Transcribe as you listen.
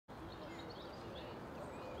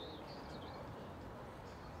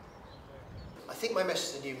think my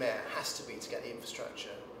message to the new mayor has to be to get the infrastructure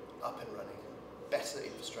up and running, better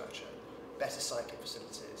infrastructure, better cycling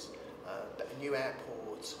facilities, a new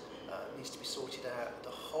airport needs to be sorted out. The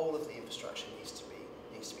whole of the infrastructure needs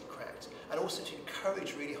to be cracked, and also to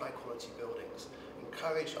encourage really high quality buildings.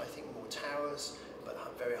 Encourage, I think, more towers, but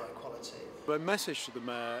very high quality. My message to the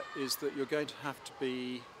mayor is that you're going to have to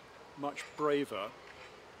be much braver.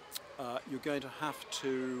 You're going to have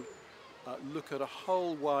to look at a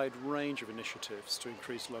whole wide range of initiatives to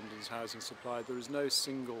increase London's housing supply. There is no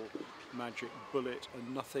single magic bullet,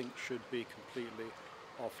 and nothing should be completely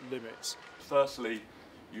off limits. Firstly,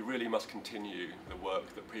 you really must continue the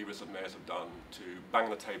work that previous mayors have done to bang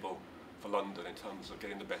the table for London in terms of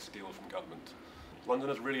getting the best deal from government.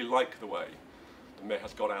 Londoners really like the way the mayor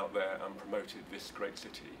has got out there and promoted this great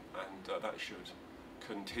city, and that should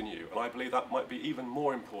continue. And I believe that might be even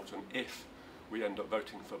more important if we end up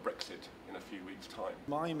voting for Brexit in a few weeks' time.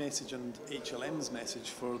 My message and HLM's message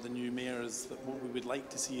for the new mayor is that what we would like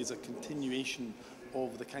to see is a continuation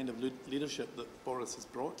of the kind of leadership that Boris has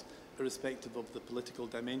brought, irrespective of the political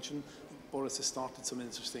dimension. Boris has started some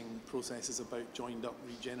interesting processes about joined up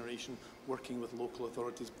regeneration, working with local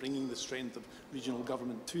authorities, bringing the strength of regional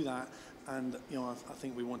government to that, and I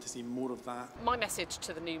think we want to see more of that. My message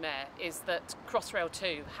to the new mayor is that Crossrail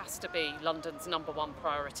 2 has to be London's #1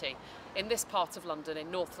 priority. In this part of London,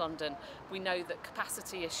 in North London, we know that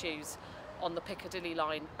capacity issues on the Piccadilly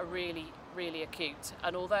line are really, really acute,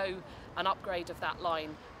 and although an upgrade of that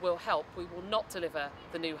line will help, we will not deliver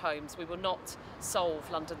the new homes, we will not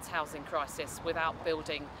solve London's housing crisis without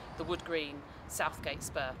building the Wood Green Southgate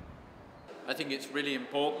spur. I think it's really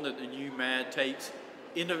important that the new mayor takes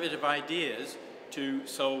innovative ideas to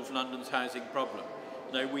solve London's housing problem.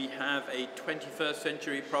 Now, we have a 21st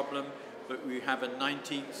century problem, but we have a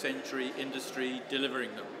 19th century industry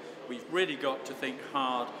delivering them. We've really got to think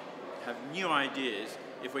hard, have new ideas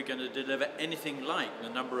if we're going to deliver anything like the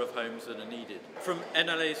number of homes that are needed. From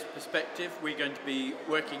NLA's perspective, we're going to be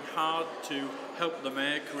working hard to help the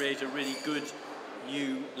mayor create a really good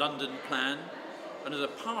new London plan. And as a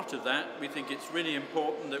part of that, we think it's really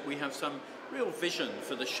important that we have some real vision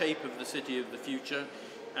for the shape of the city of the future,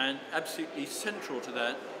 and absolutely central to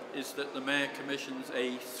that is that the mayor commissions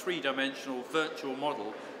a three-dimensional virtual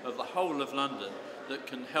model of the whole of London that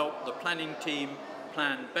can help the planning team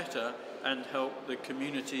plan better and help the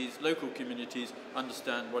communities, local communities,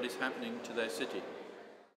 understand what is happening to their city.